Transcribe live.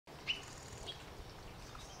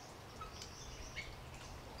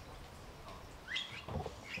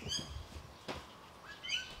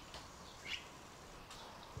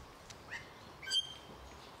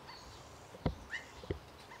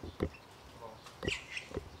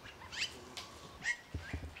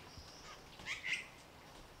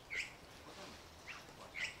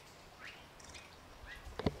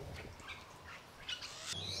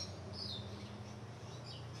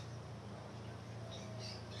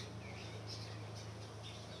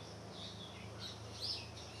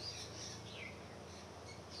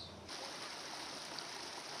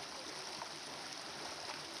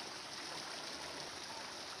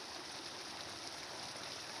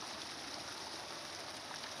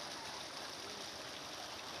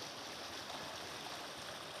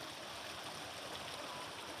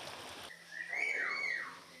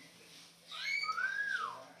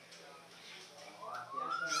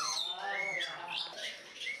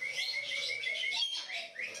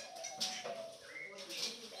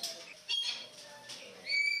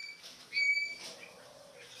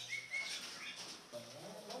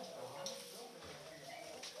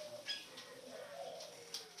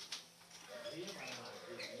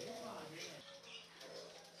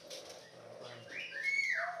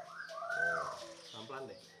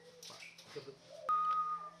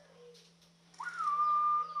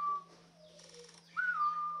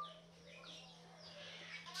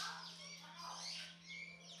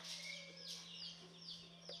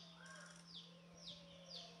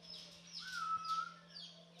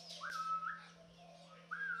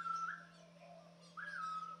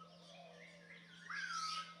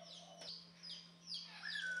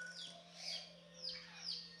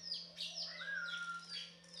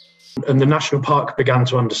And the national park began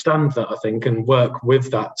to understand that, I think, and work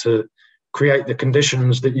with that to create the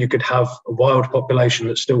conditions that you could have a wild population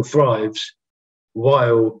that still thrives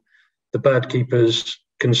while the bird keepers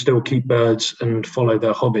can still keep birds and follow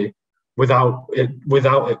their hobby without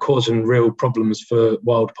it causing real problems for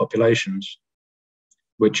wild populations,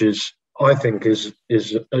 which is, I think, is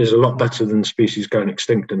a lot better than species going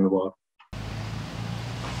extinct in the wild.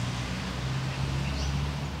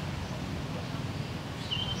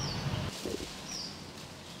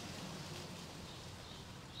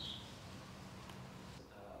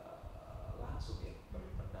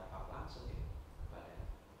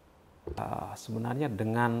 Sebenarnya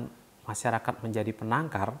dengan masyarakat menjadi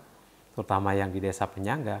penangkar, terutama yang di desa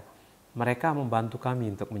penyangga, mereka membantu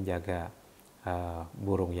kami untuk menjaga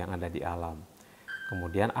burung yang ada di alam.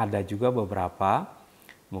 Kemudian ada juga beberapa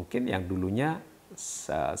mungkin yang dulunya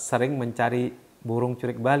sering mencari burung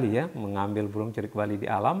curik Bali, ya, mengambil burung curik Bali di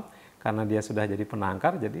alam karena dia sudah jadi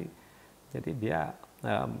penangkar, jadi dia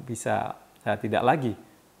bisa tidak lagi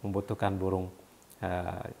membutuhkan burung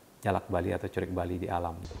jalak Bali atau curik Bali di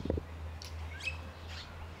alam.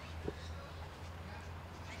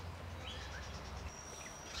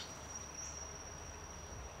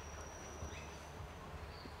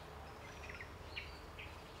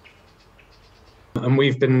 And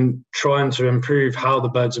we've been trying to improve how the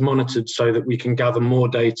birds are monitored so that we can gather more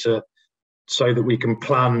data so that we can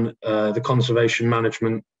plan the conservation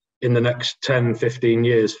management in the next 10, 15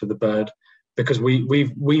 years for the bird. Because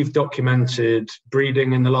we've documented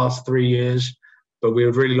breeding in the last 3 years, but we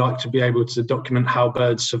would really like to be able to document how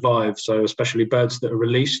birds survive. So especially birds that are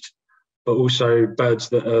released, but also birds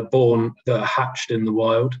that are born, that are hatched in the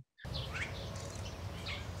wild.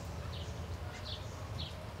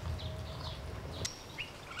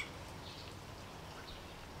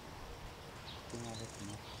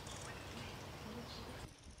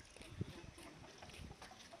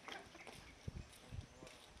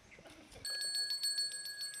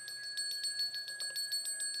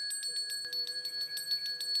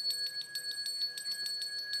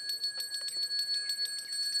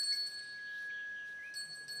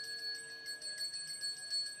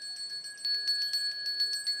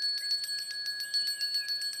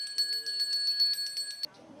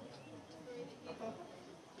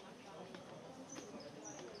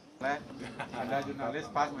 Ada jurnalis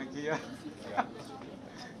pas Meki ya.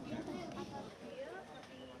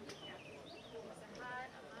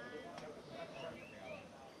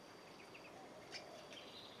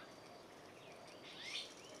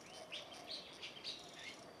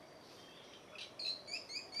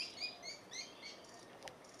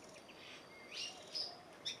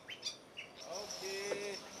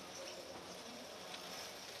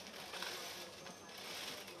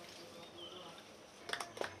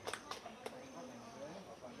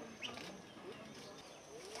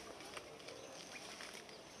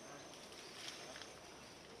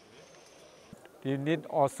 You need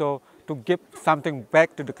also to give something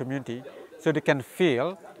back to the community so they can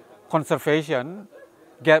feel conservation,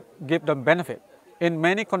 give them benefit. In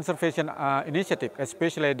many conservation initiatives,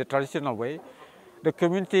 especially the traditional way, the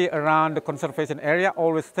community around the conservation area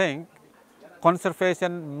always think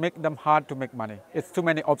conservation make them hard to make money. It's too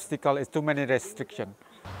many obstacles, it's too many restrictions.